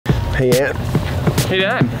Hey, Aunt. Hey,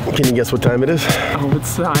 Dad. Can you guess what time it is? Oh,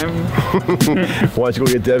 it's time. Why don't you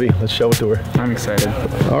go get Debbie? Let's show it to her. I'm excited.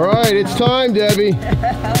 All right, it's time, Debbie.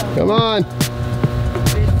 Come on.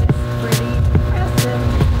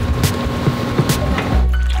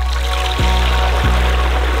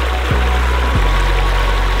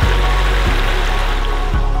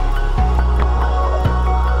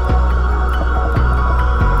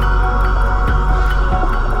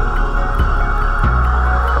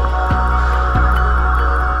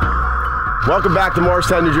 Welcome back to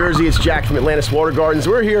Morristown, New Jersey. It's Jack from Atlantis Water Gardens.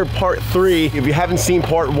 We're here part 3. If you haven't seen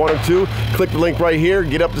part 1 or 2, click the link right here,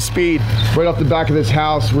 get up to speed. Right off the back of this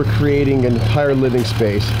house, we're creating an entire living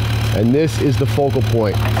space. And this is the focal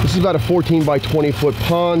point. This is about a 14 by 20 foot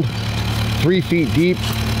pond, 3 feet deep.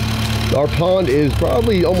 Our pond is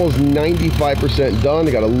probably almost 95% done.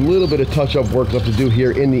 They got a little bit of touch-up work left to do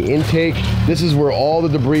here in the intake. This is where all the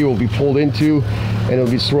debris will be pulled into, and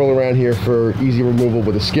it'll be swirling around here for easy removal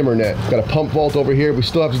with a skimmer net. Got a pump vault over here. We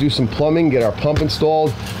still have to do some plumbing, get our pump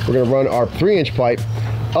installed. We're gonna run our 3-inch pipe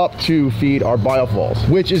up to feed our BioFalls,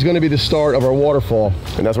 which is gonna be the start of our waterfall.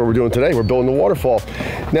 And that's what we're doing today. We're building the waterfall.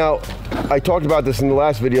 Now, I talked about this in the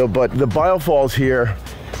last video, but the BioFalls here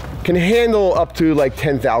can handle up to like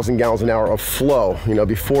 10,000 gallons an hour of flow, you know,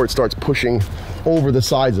 before it starts pushing over the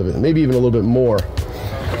sides of it, maybe even a little bit more.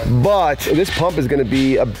 But this pump is gonna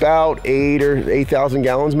be about 8,000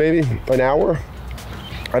 gallons maybe an hour.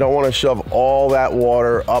 I don't want to shove all that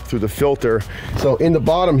water up through the filter. So in the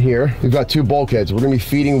bottom here, we've got 2 bulkheads. We're gonna be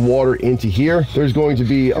feeding water into here. There's going to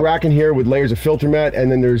be a rack in here with layers of filter mat, and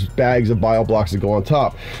then there's bags of bio blocks that go on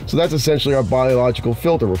top. So that's essentially our biological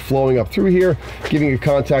filter. We're flowing up through here, giving it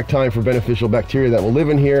contact time for beneficial bacteria that will live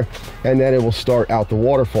in here, and then it will start out the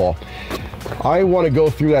waterfall. I want to go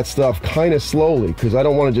through that stuff kind of slowly because I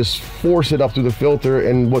don't want to just force it up through the filter,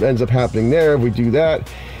 and what ends up happening there, if we do that,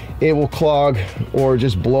 it will clog or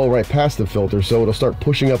just blow right past the filter, so it'll start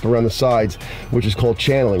pushing up around the sides, which is called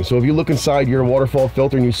channeling. So if you look inside your waterfall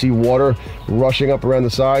filter and you see water rushing up around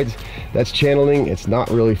the sides, that's channeling. It's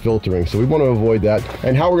not really filtering, so we want to avoid that.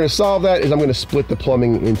 And how we're going to solve that is I'm going to split the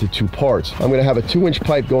plumbing into 2 parts. I'm going to have a 2-inch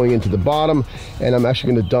pipe going into the bottom, and I'm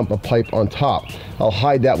actually going to dump a pipe on top. I'll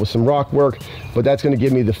hide that with some rock work, but that's going to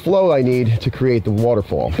give me the flow I need to create the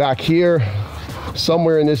waterfall. Back here,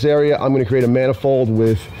 somewhere in this area, I'm going to create a manifold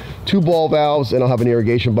with 2 ball valves, and I'll have an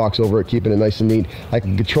irrigation box over it, keeping it nice and neat. I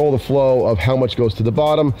can control the flow of how much goes to the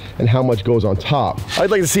bottom and how much goes on top.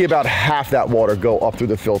 I'd like to see about half that water go up through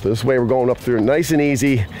the filter. This way we're going up through nice and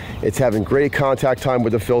easy. It's having great contact time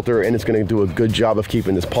with the filter, and it's going to do a good job of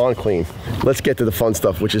keeping this pond clean. Let's get to the fun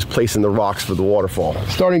stuff, which is placing the rocks for the waterfall.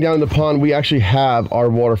 Starting down in the pond, we actually have our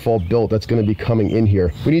waterfall built that's going to be coming in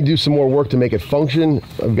here. We need to do some more work to make it function.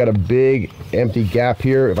 I've got a big empty gap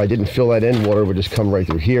here. If I didn't fill that in, water would just come right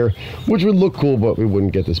through here, which would look cool, but we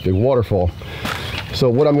wouldn't get this big waterfall. So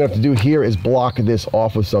what I'm gonna have to do here is block this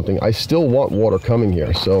off with something. I still want water coming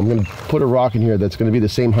here, so I'm gonna put a rock in here that's gonna be the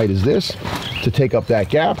same height as this to take up that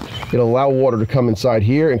gap. It'll allow water to come inside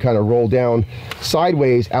here and kind of roll down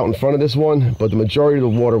sideways out in front of this one, but the majority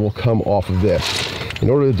of the water will come off of this. In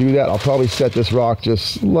order to do that, I'll probably set this rock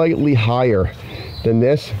just slightly higher than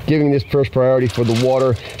this, giving this first priority for the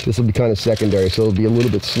water. This will be kind of secondary, so it'll be a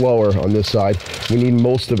little bit slower on this side. We need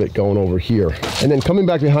most of it going over here. And then coming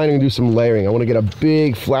back behind and do some layering. I want to get a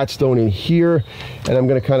big flat stone in here, and I'm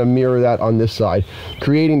going to kind of mirror that on this side.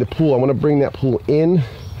 Creating the pool, I want to bring that pool in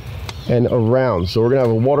and around. So we're going to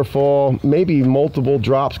have a waterfall, maybe multiple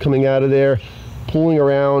drops coming out of there, pulling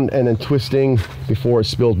around and then twisting before it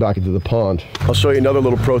spills back into the pond. I'll show you another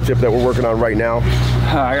little pro tip that we're working on right now.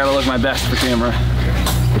 I gotta look my best for camera.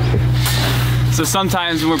 So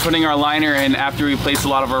sometimes when we're putting our liner in after we place a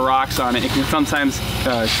lot of our rocks on it, it can sometimes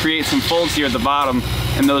create some folds here at the bottom,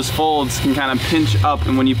 and those folds can kind of pinch up,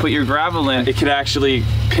 and when you put your gravel in, it could actually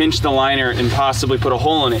pinch the liner and possibly put a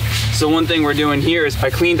hole in it. So one thing we're doing here is I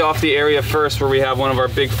cleaned off the area first where we have one of our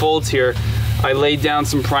big folds here. I laid down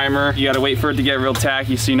some primer. You gotta wait for it to get real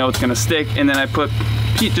tacky so you know it's gonna stick, and then I put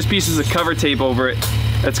just pieces of cover tape over it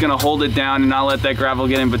that's gonna hold it down and not let that gravel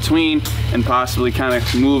get in between and possibly kind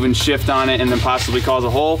of move and shift on it and then possibly cause a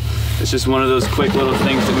hole. It's just one of those quick little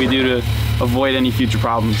things that we do to avoid any future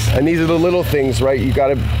problems. And these are the little things, right? You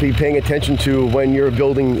gotta be paying attention to when you're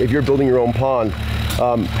building, if you're building your own pond.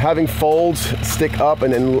 Having folds stick up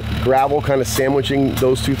and then gravel kind of sandwiching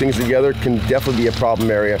those 2 things together can definitely be a problem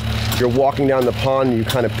area. If you're walking down the pond and you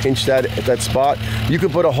kind of pinch that at that spot, you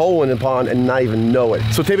could put a hole in the pond and not even know it.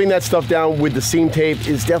 So taping that stuff down with the seam tape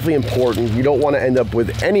is definitely important. You don't want to end up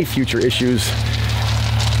with any future issues.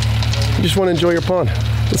 You just want to enjoy your pond.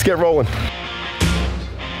 Let's get rolling.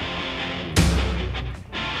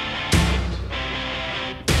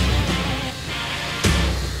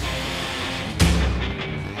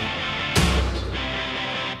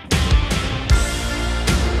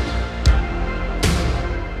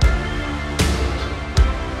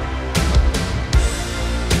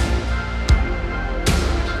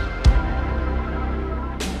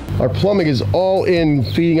 Our plumbing is all in,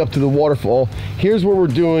 feeding up to the waterfall. Here's where we're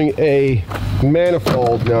doing a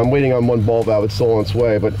manifold. Now I'm waiting on one ball valve, it's still on its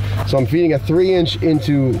way, but so I'm feeding a 3-inch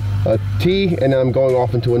into a T, and then I'm going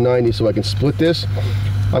off into a 90 so I can split this.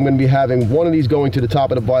 I'm going to be having one of these going to the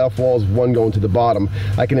top of the BioFalls, one going to the bottom.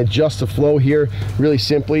 I can adjust the flow here really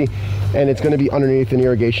simply, and it's going to be underneath an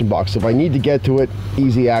irrigation box. So if I need to get to it,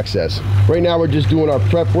 easy access. Right now we're just doing our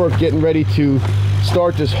prep work, getting ready to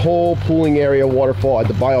start this whole pooling area waterfall at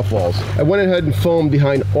the BioFalls. I went ahead and foamed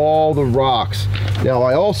behind all the rocks. Now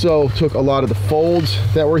I also took a lot of the folds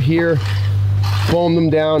that were here, foamed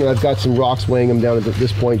them down, and I've got some rocks weighing them down at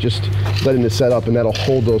this point, just letting it set up, and that'll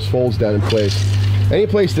hold those folds down in place. Any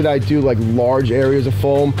place that I do like large areas of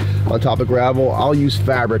foam on top of gravel, I'll use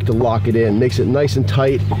fabric to lock it in. Makes it nice and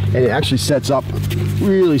tight, and it actually sets up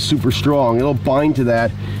really super strong. It'll bind to that,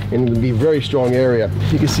 and it'll be a very strong area.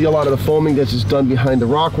 You can see a lot of the foaming that's just done behind the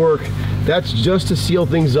rock work. That's just to seal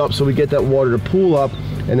things up so we get that water to pool up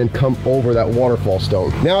and then come over that waterfall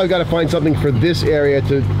stone. Now I've got to find something for this area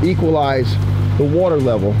to equalize the water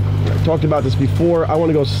level. I talked about this before. I want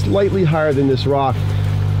to go slightly higher than this rock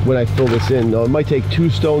when I fill this in. Now, it might take 2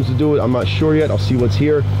 stones to do it. I'm not sure yet. I'll see what's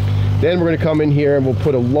here. Then we're going to come in here and we'll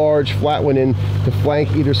put a large flat one in to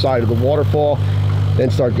flank either side of the waterfall, then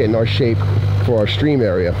start getting our shape for our stream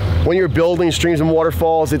area. When you're building streams and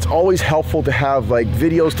waterfalls, it's always helpful to have like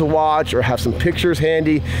videos to watch or have some pictures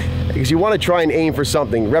handy, because you want to try and aim for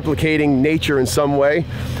something, replicating nature in some way.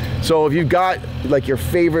 So if you've got like your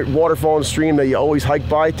favorite waterfall and stream that you always hike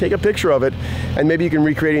by, take a picture of it, and maybe you can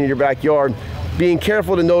recreate it in your backyard, being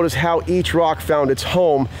careful to notice how each rock found its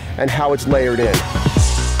home and how it's layered in.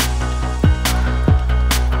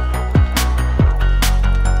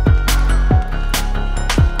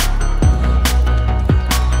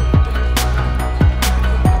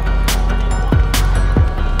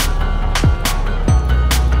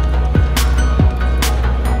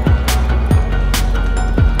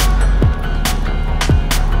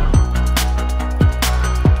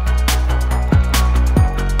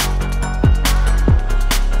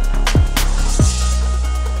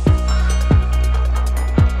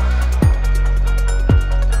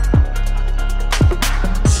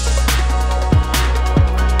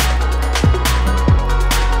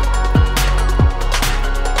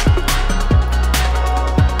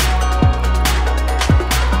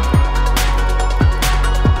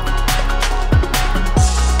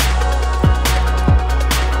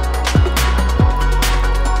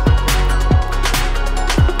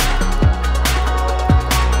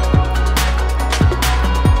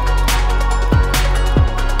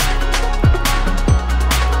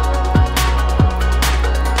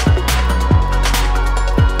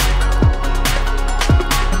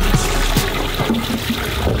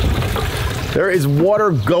 There is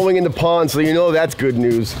water going in the pond, so you know that's good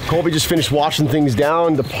news. Colby just finished washing things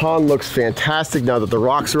down. The pond looks fantastic now that the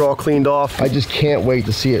rocks are all cleaned off. I just can't wait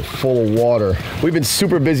to see it full of water. We've been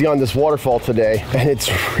super busy on this waterfall today, and it's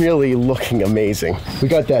really looking amazing. We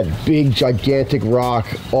got that big, gigantic rock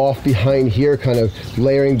off behind here, kind of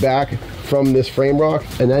layering back from this frame rock,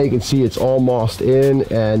 and now you can see it's all mossed in,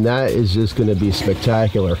 and that is just gonna be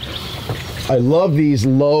spectacular. I love these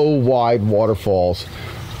low, wide waterfalls.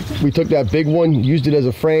 We took that big one, used it as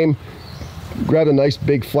a frame, grabbed a nice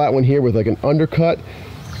big flat one here with like an undercut,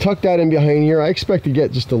 tucked that in behind here. I expect to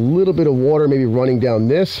get just a little bit of water maybe running down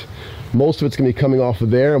this. Most of it's gonna be coming off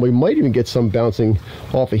of there, and we might even get some bouncing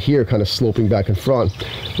off of here, kind of sloping back in front.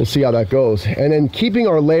 We'll see how that goes. And then keeping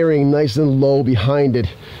our layering nice and low behind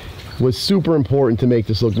it was super important to make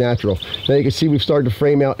this look natural. Now you can see we've started to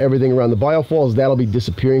frame out everything around the BioFalls. That'll be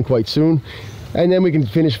disappearing quite soon. And then we can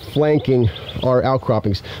finish flanking our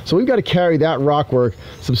outcroppings. So we've got to carry that rock work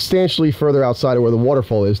substantially further outside of where the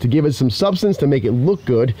waterfall is to give it some substance, to make it look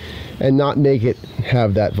good and not make it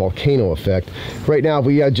have that volcano effect. Right now, if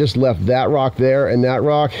we had just left that rock there and that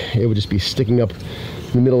rock, it would just be sticking up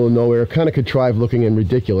in the middle of nowhere, kind of contrived looking and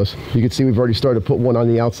ridiculous. You can see we've already started to put one on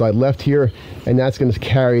the outside left here, and that's going to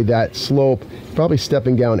carry that slope, probably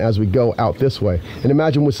stepping down as we go out this way. And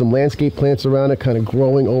imagine with some landscape plants around it, kind of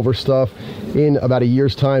growing over stuff, in about a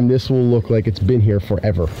year's time, this will look like it's been here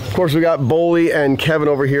forever. Of course, we got Boley and Kevin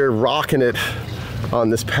over here rocking it on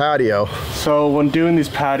this patio. So when doing these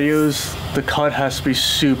patios, the cut has to be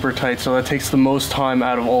super tight, so that takes the most time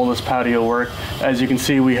out of all this patio work. As you can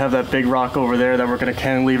see, we have that big rock over there that we're going to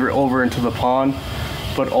cantilever over into the pond,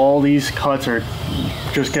 but all these cuts are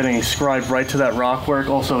just getting scribed right to that rock work.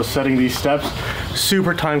 Also setting these steps,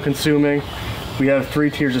 super time consuming. We have 3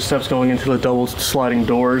 tiers of steps going into the double sliding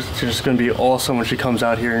doors. It's just going to be awesome when she comes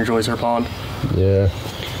out here and enjoys her pond. Yeah,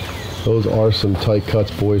 those are some tight cuts,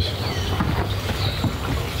 boys.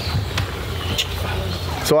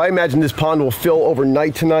 So I imagine this pond will fill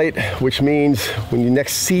overnight tonight, which means when you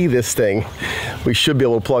next see this thing, we should be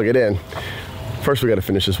able to plug it in. First, we got to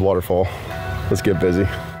finish this waterfall. Let's get busy.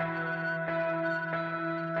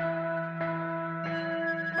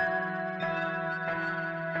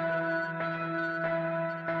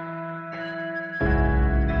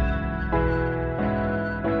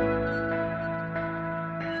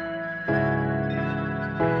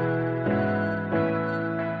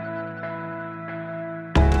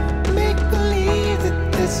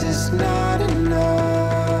 This is not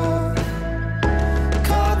enough.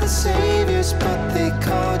 Called the saviors, but they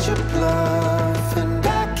called your bluff. And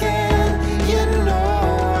I can, you know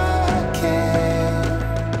I can.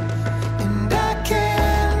 And I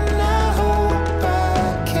can, I hope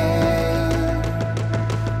I can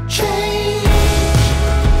change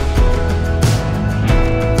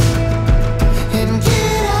and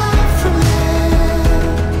get out from there.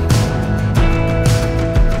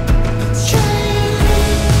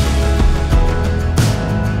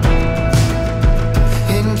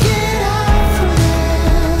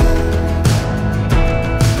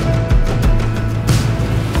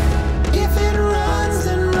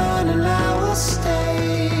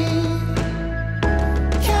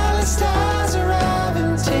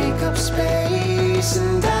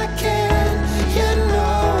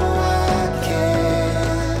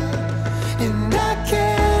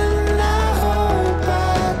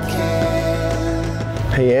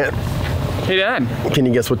 Hey, Aunt. Hey, Dad. Can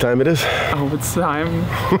you guess what time it is? Oh, it's time.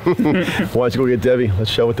 Why don't you go get Debbie?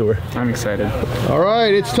 Let's show it to her. I'm excited. All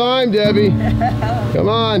right, it's time, Debbie. Come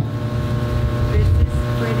on. This is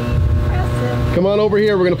pretty impressive. Come on over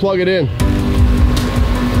here. We're going to plug it in.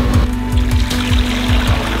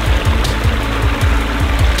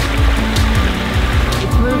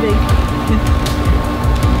 It's moving.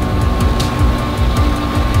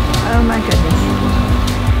 Oh my goodness.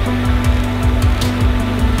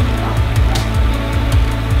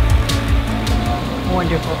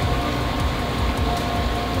 Wonderful.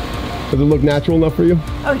 Does it look natural enough for you?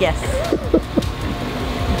 Oh yes.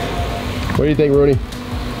 What do you think, Rooney?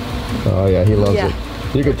 Oh yeah, he loves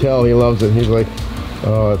it. You could tell he loves it. He's like,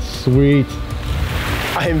 oh, it's sweet.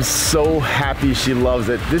 I am so happy she loves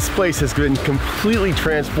it. This place has been completely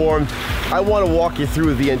transformed. I want to walk you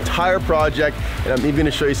through the entire project, and I'm even going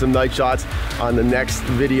to show you some night shots on the next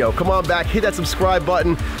video. Come on back, hit that subscribe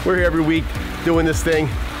button. We're here every week doing this thing.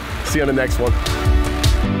 See you on the next one.